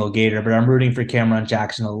every single Gator, but I'm rooting for Cameron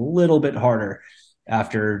Jackson a little bit harder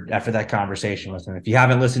after that conversation with him. If you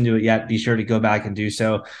haven't listened to it yet, be sure to go back and do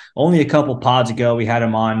so. Only a couple pods ago, we had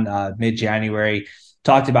him on mid-January,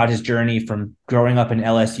 talked about his journey from growing up an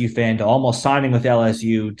LSU fan to almost signing with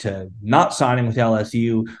LSU to not signing with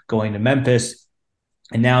LSU, going to Memphis.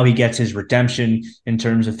 And now he gets his redemption in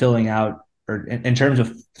terms of filling out or in terms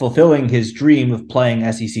of fulfilling his dream of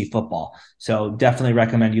playing SEC football. So definitely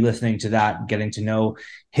recommend you listening to that, getting to know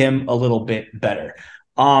him a little bit better.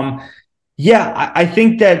 Yeah, I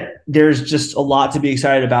think that there's just a lot to be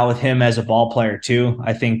excited about with him as a ball player too.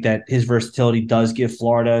 I think that his versatility does give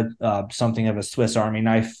Florida something of a Swiss Army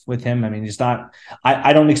knife with him. I mean, it's not.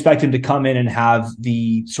 I don't expect him to come in and have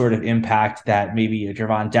the sort of impact that maybe a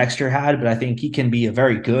Gervon Dexter had, but I think he can be a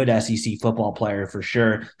very good SEC football player for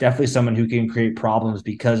sure. Definitely someone who can create problems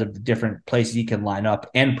because of the different places he can line up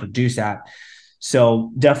and produce at.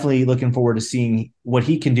 So definitely looking forward to seeing what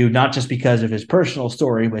he can do, not just because of his personal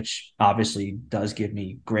story, which obviously does give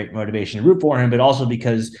me great motivation to root for him, but also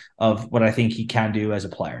because of what I think he can do as a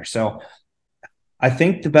player. So I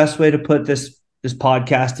think the best way to put this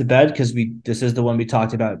podcast to bed, because this is the one we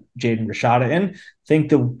talked about Jaden Rashada in. I think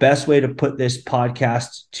the best way to put this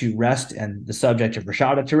podcast to rest and the subject of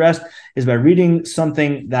Rashada to rest is by reading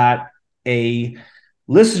something that a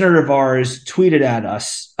listener of ours tweeted at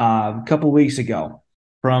us a couple weeks ago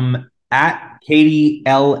from at Katie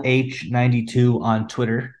LH92 on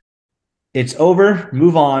Twitter. It's over,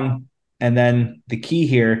 move on, and then the key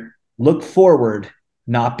here: look forward,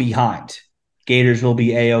 not behind. Gators will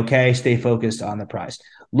be A-okay. Stay focused on the prize.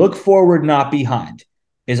 Look forward, not behind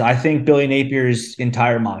is, I think, Billy Napier's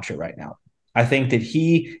entire mantra right now. I think that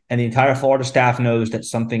he and the entire Florida staff knows that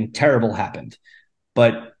something terrible happened,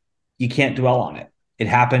 but you can't dwell on it. It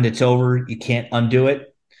happened. It's over. You can't undo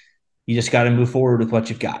it. You just got to move forward with what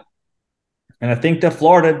you've got. And I think that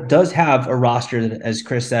Florida does have a roster that, as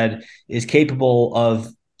Chris said, is capable of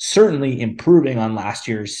certainly improving on last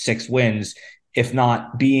year's 6 wins, if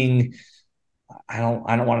not being – I don't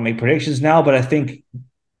want to make predictions now, but I think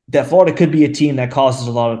that Florida could be a team that causes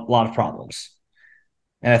a lot of problems.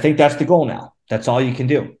 And I think that's the goal now. That's all you can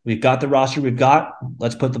do. We've got the roster we've got.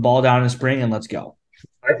 Let's put the ball down in spring and let's go.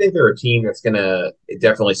 I think they're a team that's going to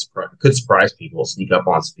definitely could surprise people, sneak up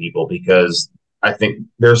on some people, because I think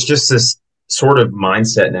there's just this sort of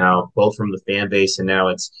mindset now, both from the fan base and now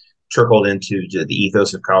it's trickled into the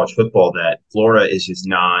ethos of college football, that Florida is just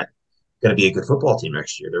not going to be a good football team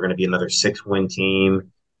next year. They're going to be another 6-win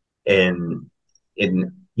team. And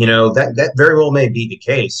you know, that very well may be the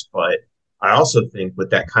case, but I also think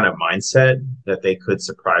with that kind of mindset that they could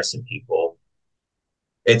surprise some people.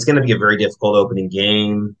 It's going to be a very difficult opening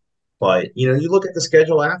game, but you know, you look at the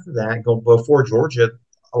schedule after that, go before Georgia,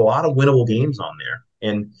 a lot of winnable games on there.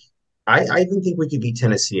 And I even think we could beat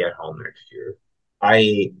Tennessee at home next year.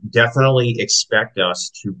 I definitely expect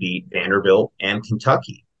us to beat Vanderbilt and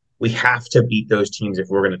Kentucky. We have to beat those teams if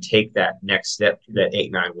we're going to take that next step to that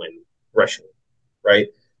 8-9 win threshold, right?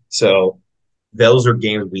 So those are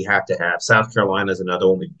games we have to have. South Carolina is another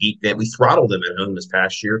one. We beat them. We throttled them at home this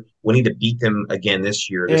past year. We need to beat them again this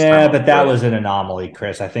year. But that was an anomaly,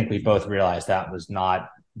 Chris. I think we both realized that was not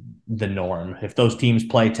the norm. If those teams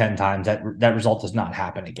play 10 times, that result does not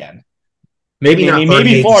happen again. Maybe not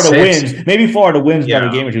maybe Florida 38-6. wins. Maybe Florida wins Yeah.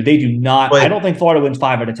 another game or two. They do not. But, I don't think Florida wins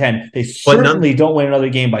 5 out of 10. They certainly don't win another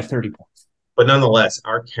game by 30 points. But nonetheless,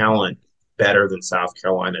 our talent better than South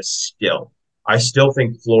Carolina still. I still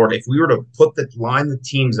think Florida, if we were to put the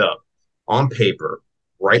teams up on paper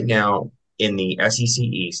right now in the SEC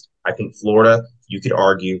East, I think Florida, you could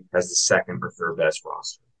argue, has the second or third best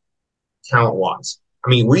roster, talent-wise. I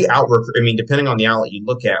mean, depending on the outlet you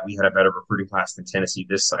look at, we had a better recruiting class than Tennessee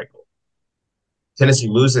this cycle. Tennessee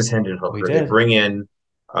loses Hendon Hooker. They bring in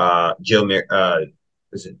Joe Milton.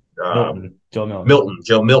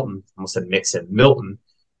 Joe Milton. Almost said Mixon. Milton.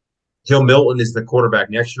 Joe Milton is the quarterback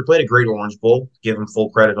next year. Played a great Orange Bowl. Give him full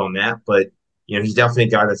credit on that. But, he's definitely a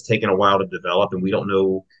guy that's taken a while to develop, and we don't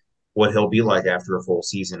know what he'll be like after a full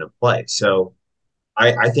season of play. So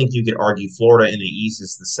I think you could argue Florida in the East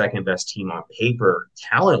is the second best team on paper,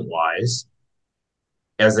 talent-wise.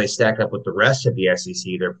 As they stack up with the rest of the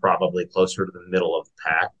SEC, they're probably closer to the middle of the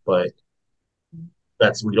pack. But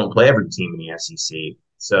we don't play every team in the SEC.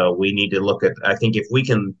 So we need to look at – I think if we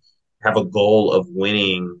can have a goal of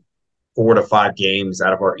winning 4 to 5 games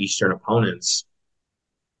out of our Eastern opponents,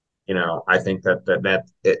 I think that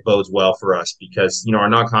it bodes well for us because, our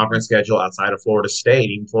non-conference schedule outside of Florida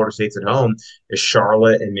State, even Florida State's at home, is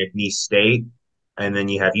Charlotte and McNeese State, and then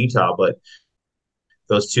you have Utah. But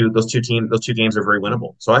those two games are very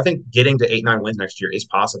winnable. So I think getting to 8-9 wins next year is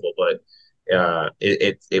possible, but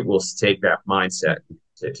it will take that mindset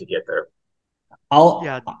to get there.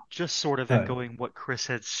 Just sort of echoing what Chris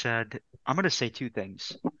had said. I'm going to say 2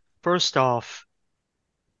 things. First off,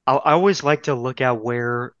 I always like to look at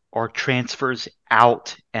where our transfers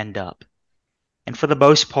out end up. And for the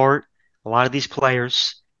most part, a lot of these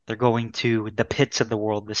players, they're going to the Pitts of the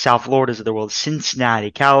world, the South Floridas of the world,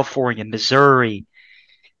 Cincinnati, California, Missouri.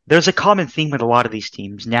 There's a common theme with a lot of these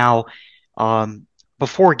teams. Now,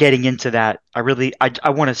 before getting into that, I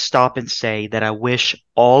want to stop and say that I wish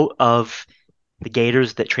all of the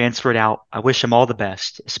Gators that transferred out, I wish them all the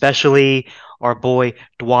best, especially our boy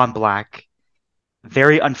Dwan Black.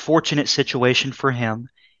 Very unfortunate situation for him.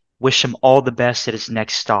 Wish him all the best at his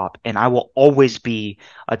next stop. And I will always be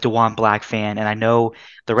a Dwan Black fan. And I know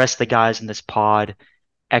the rest of the guys in this pod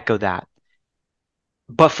echo that.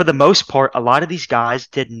 But for the most part, a lot of these guys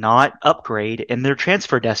did not upgrade in their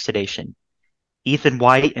transfer destination. Ethan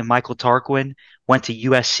White and Michael Tarquin went to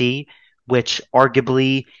USC, which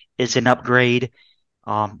arguably is an upgrade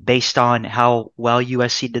based on how well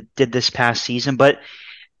USC did this past season. But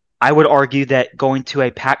I would argue that going to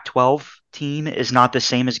a Pac-12 team is not the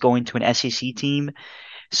same as going to an SEC team.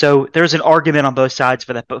 So there's an argument on both sides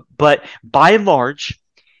for that. But by and large,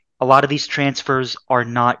 a lot of these transfers are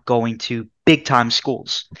not going to big-time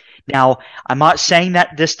schools. Now, I'm not saying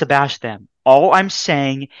this to bash them. All I'm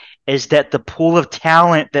saying is that the pool of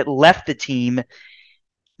talent that left the team,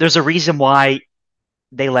 there's a reason why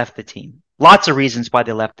they left the team. Lots of reasons why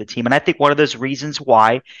they left the team. And I think one of those reasons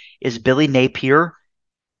why is Billy Napier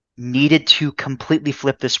needed to completely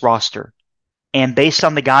flip this roster. And based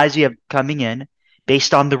on the guys you have coming in,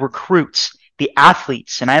 based on the recruits, the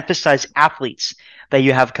athletes, and I emphasize athletes that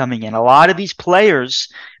you have coming in, a lot of these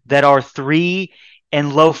players that are 3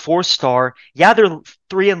 and low 4-star, they're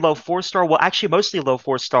 3 and low 4-star. Well, actually, mostly low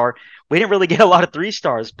 4-star. We didn't really get a lot of 3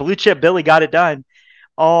 stars. Blue Chip Billy got it done.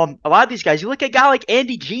 A lot of these guys, you look at a guy like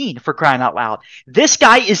Andy Jean, for crying out loud. This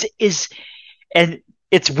guy is and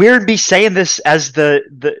it's weird me saying this as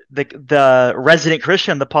the resident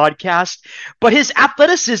Christian on the podcast, but his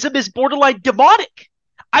athleticism is borderline demonic.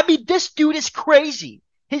 I mean, this dude is crazy.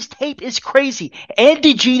 His tape is crazy.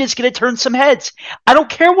 Andy Jean is going to turn some heads. I don't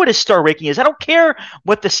care what his star ranking is. I don't care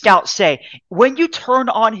what the scouts say. When you turn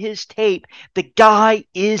on his tape, the guy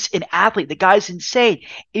is an athlete. The guy's insane.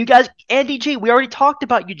 You guys, Andy Jean, we already talked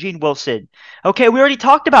about Eugene Wilson. Okay, we already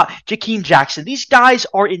talked about Jakeem Jackson. These guys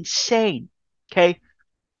are insane. Okay,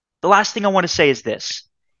 the last thing I want to say is this.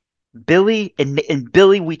 Billy and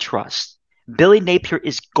Billy we trust. Billy Napier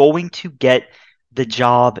is going to get the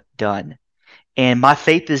job done. And my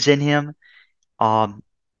faith is in him. I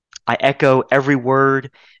echo every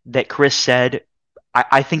word that Chris said.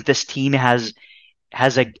 I think this team has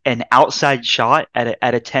an outside shot at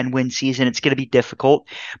a 10-win season. It's going to be difficult.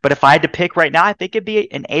 But if I had to pick right now, I think it'd be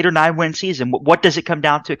an 8 or 9-win season. What does it come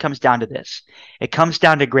down to? It comes down to this. It comes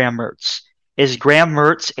down to Graham Mertz. Is Graham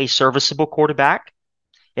Mertz a serviceable quarterback?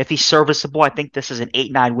 If he's serviceable, I think this is an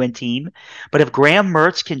 8-9 win team. But if Graham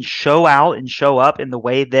Mertz can show out and show up in the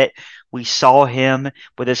way that we saw him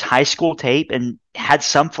with his high school tape and had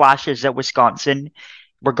some flashes at Wisconsin,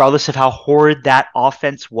 regardless of how horrid that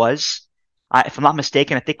offense was, if I'm not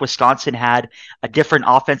mistaken, I think Wisconsin had a different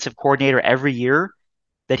offensive coordinator every year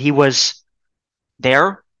that he was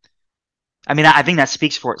there, I mean, I think that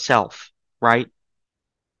speaks for itself, right?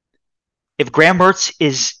 If Graham Mertz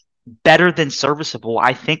is better than serviceable,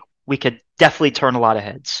 I think we could definitely turn a lot of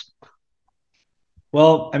heads.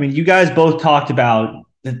 Well, I mean, you guys both talked about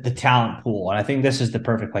the talent pool, and I think this is the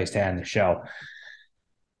perfect place to end the show.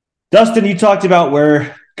 Dustin, you talked about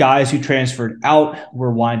where guys who transferred out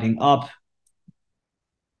were winding up.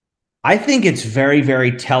 I think it's very,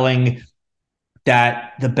 very telling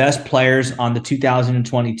that the best players on the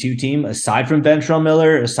 2022 team, aside from Ventrell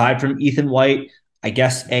Miller, aside from Ethan White, I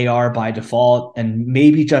guess AR by default, and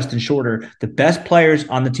maybe Justin Shorter, the best players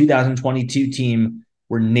on the 2022 team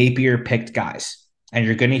were Napier picked guys. And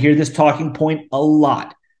you're going to hear this talking point a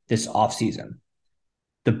lot this offseason.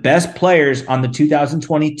 The best players on the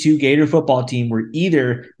 2022 Gator football team were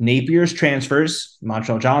either Napier's transfers,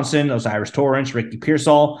 Montrell Johnson, Osiris Torrance, Ricky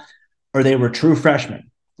Pearsall, or they were true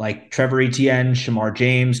freshmen like Trevor Etienne, Shamar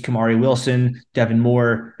James, Kamari Wilson, Devin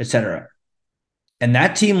Moore, etc. And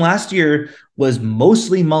that team last year was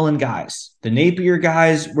mostly Mullen guys. The Napier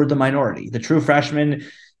guys were the minority. The true freshmen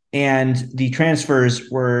and the transfers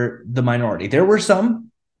were the minority. There were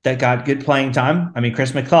some that got good playing time. I mean,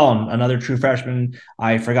 Chris McClellan, another true freshman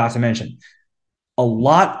I forgot to mention. A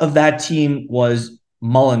lot of that team was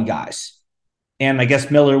Mullen guys. And I guess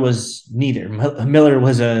Miller was neither. Miller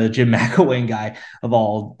was a Jim McElwain guy of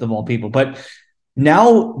all people. But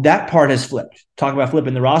now that part has flipped. Talk about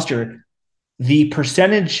flipping the roster. The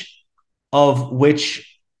percentage of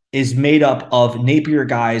which is made up of Napier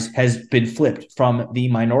guys has been flipped from the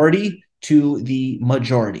minority to the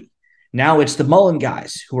majority. Now it's the Mullen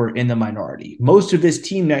guys who are in the minority. Most of this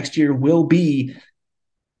team next year will be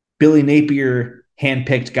Billy Napier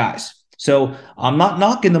handpicked guys. So I'm not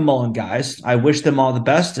knocking the Mullen guys. I wish them all the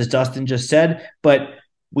best, as Dustin just said, but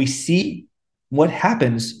we see what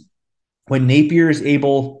happens when Napier is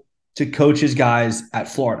able to coach his guys at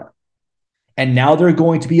Florida. And now there are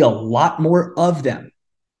going to be a lot more of them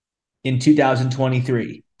in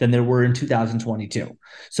 2023 than there were in 2022.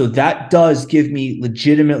 So that does give me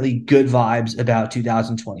legitimately good vibes about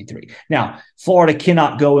 2023. Now, Florida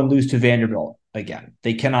cannot go and lose to Vanderbilt again.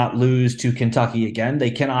 They cannot lose to Kentucky again.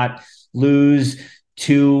 They cannot lose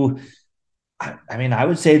to, I mean, I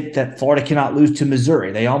would say that Florida cannot lose to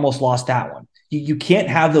Missouri. They almost lost that one. You can't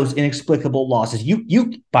have those inexplicable losses.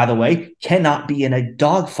 You, by the way, cannot be in a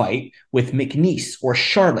dogfight with McNeese or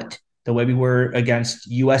Charlotte the way we were against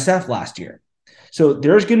USF last year. So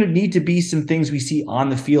there's going to need to be some things we see on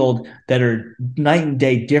the field that are night and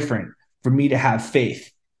day different for me to have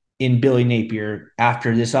faith in Billy Napier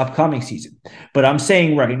after this upcoming season. But I'm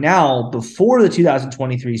saying right now, before the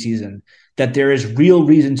 2023 season, that there is real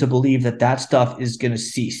reason to believe that that stuff is going to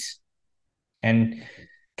cease. And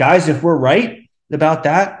guys, if we're right about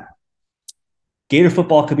that, Gator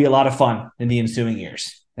football could be a lot of fun in the ensuing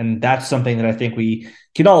years. And that's something that I think we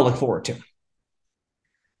can all look forward to. I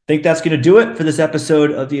think that's going to do it for this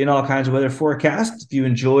episode of the In All Kinds of Weather Forecast. If you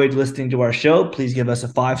enjoyed listening to our show, please give us a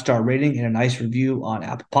 5-star rating and a nice review on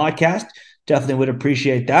Apple Podcast. Definitely would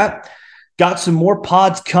appreciate that. Got some more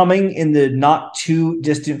pods coming in the not too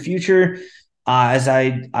distant future. As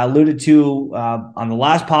I alluded to on the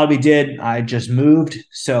last pod we did, I just moved.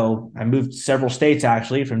 So I moved several states,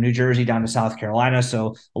 actually, from New Jersey down to South Carolina.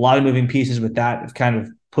 So a lot of moving pieces with that have kind of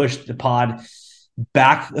pushed the pod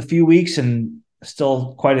back a few weeks, and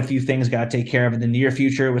still quite a few things got to take care of in the near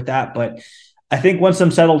future with that. But I think once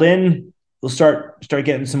I'm settled in, we'll start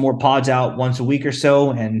getting some more pods out once a week or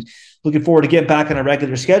so, and looking forward to getting back on a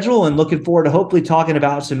regular schedule, and looking forward to hopefully talking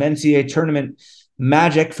about some NCAA tournament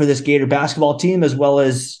magic for this Gator basketball team, as well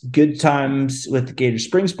as good times with the Gator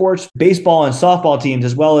spring sports, baseball and softball teams,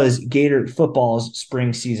 as well as Gator football's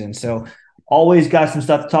spring season. So always got some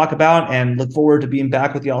stuff to talk about, and look forward to being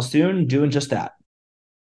back with y'all soon, doing just that.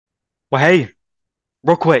 Well, hey,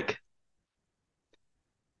 real quick.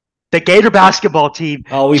 The Gator basketball team.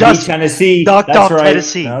 Oh, we beat Tennessee. Knocked off right.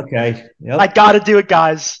 Tennessee. Okay. Yep. I got to do it,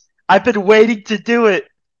 guys. I've been waiting to do it.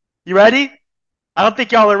 You ready? I don't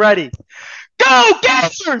think y'all are ready. Go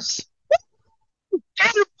Gators!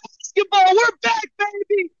 Gator basketball, we're back,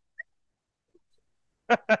 baby!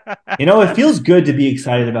 It feels good to be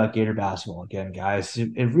excited about Gator basketball again, guys.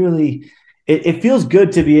 It really feels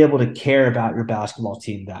good to be able to care about your basketball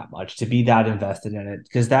team that much, to be that invested in it,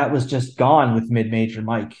 because that was just gone with mid-major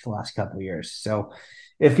Mike the last couple of years. So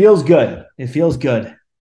it feels good. It feels good.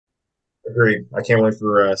 Agreed. I can't wait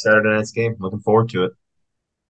for Saturday night's game. Looking forward to it.